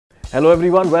Hello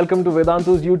everyone, welcome to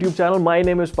Vedantu's YouTube channel. My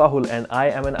name is Pahul and I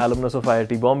am an alumnus of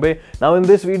IIT Bombay. Now in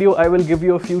this video, I will give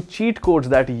you a few cheat codes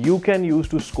that you can use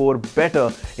to score better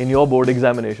in your board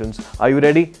examinations. Are you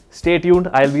ready? Stay tuned,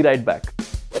 I'll be right back.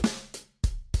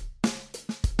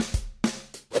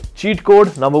 Cheat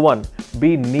code number 1,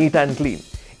 be neat and clean.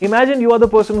 Imagine you are the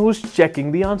person who's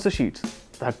checking the answer sheets.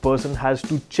 That person has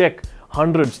to check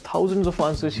hundreds, thousands of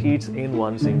answer sheets in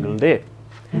one single day.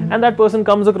 And that person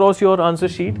comes across your answer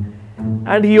sheet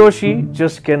and he or she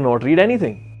just cannot read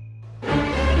anything.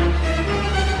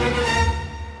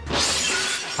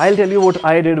 I'll tell you what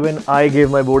I did when I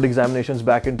gave my board examinations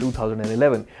back in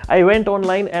 2011. I went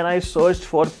online and I searched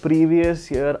for previous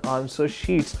year answer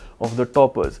sheets of the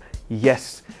toppers.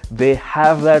 Yes, they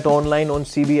have that online on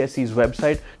CBSE's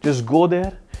website. Just go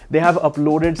there. They have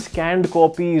uploaded scanned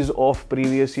copies of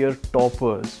previous year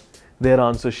toppers, their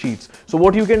answer sheets. So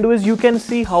what you can do is you can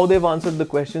see how they've answered the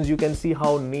questions, you can see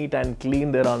how neat and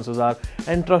clean their answers are,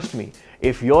 and trust me,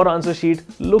 if your answer sheet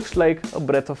looks like a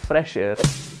breath of fresh air,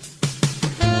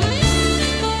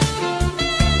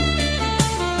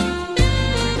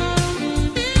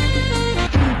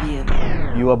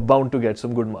 you are bound to get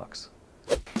some good marks.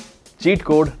 Cheat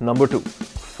code number 2,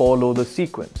 follow the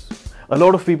sequence. A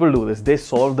lot of people do this. They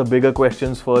solve the bigger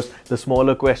questions first, the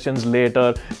smaller questions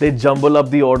later. They jumble up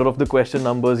the order of the question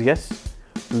numbers. Yes,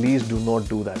 please do not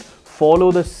do that.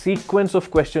 Follow the sequence of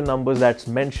question numbers that's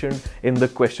mentioned in the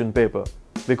question paper.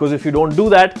 Because if you don't do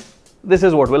that, this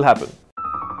is what will happen.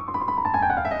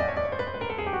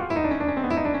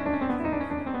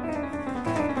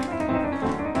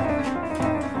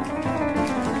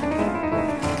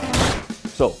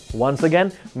 So, once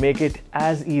again, make it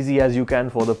as easy as you can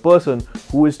for the person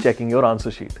who is checking your answer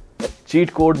sheet.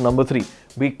 Cheat code number 3,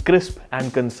 be crisp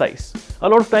and concise. A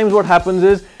lot of times what happens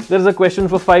is, there's a question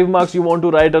for 5 marks, you want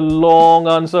to write a long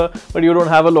answer, but you don't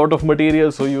have a lot of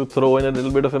material, so you throw in a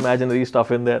little bit of imaginary stuff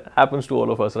in there. Happens to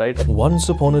all of us, right? Once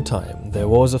upon a time, there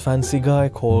was a fancy guy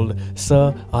called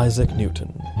Sir Isaac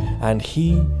Newton, and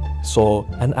he saw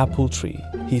an apple tree.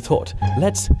 He thought,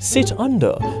 let's sit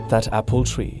under that apple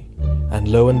tree. And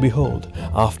lo and behold,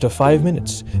 after 5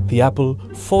 minutes, the apple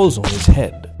falls on his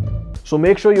head. So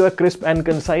make sure you are crisp and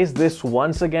concise. This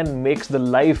once again makes the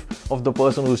life of the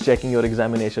person who's checking your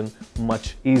examination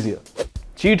much easier.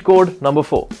 Cheat code number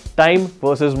 4, time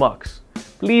versus marks.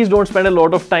 Please don't spend a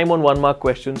lot of time on 1-mark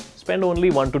questions. Spend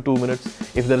only 1 to 2 minutes.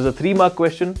 If there is a 3-mark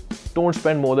question, don't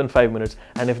spend more than 5 minutes.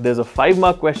 And if there's a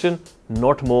 5-mark question,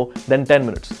 not more than 10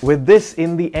 minutes. With this,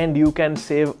 in the end, you can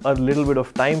save a little bit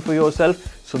of time for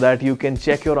yourself so that you can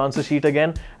check your answer sheet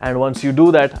again. And once you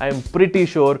do that, I'm pretty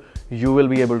sure you will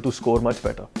be able to score much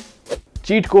better.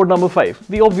 Cheat code number 5,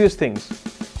 the obvious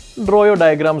things. Draw your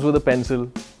diagrams with a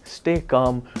pencil. Stay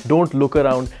calm, don't look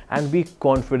around, and be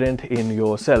confident in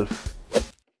yourself.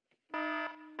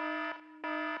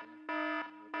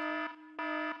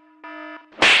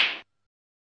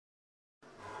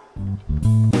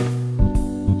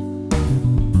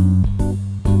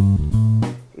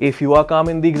 If you are calm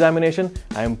in the examination,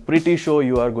 I am pretty sure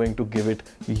you are going to give it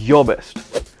your best.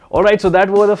 Alright, so that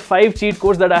were the 5 cheat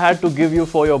codes that I had to give you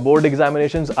for your board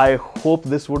examinations. I hope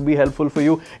this would be helpful for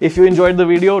you. If you enjoyed the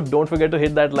video, don't forget to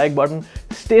hit that like button.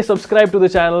 Stay subscribed to the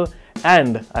channel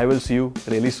and I will see you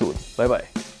really soon. Bye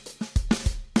bye.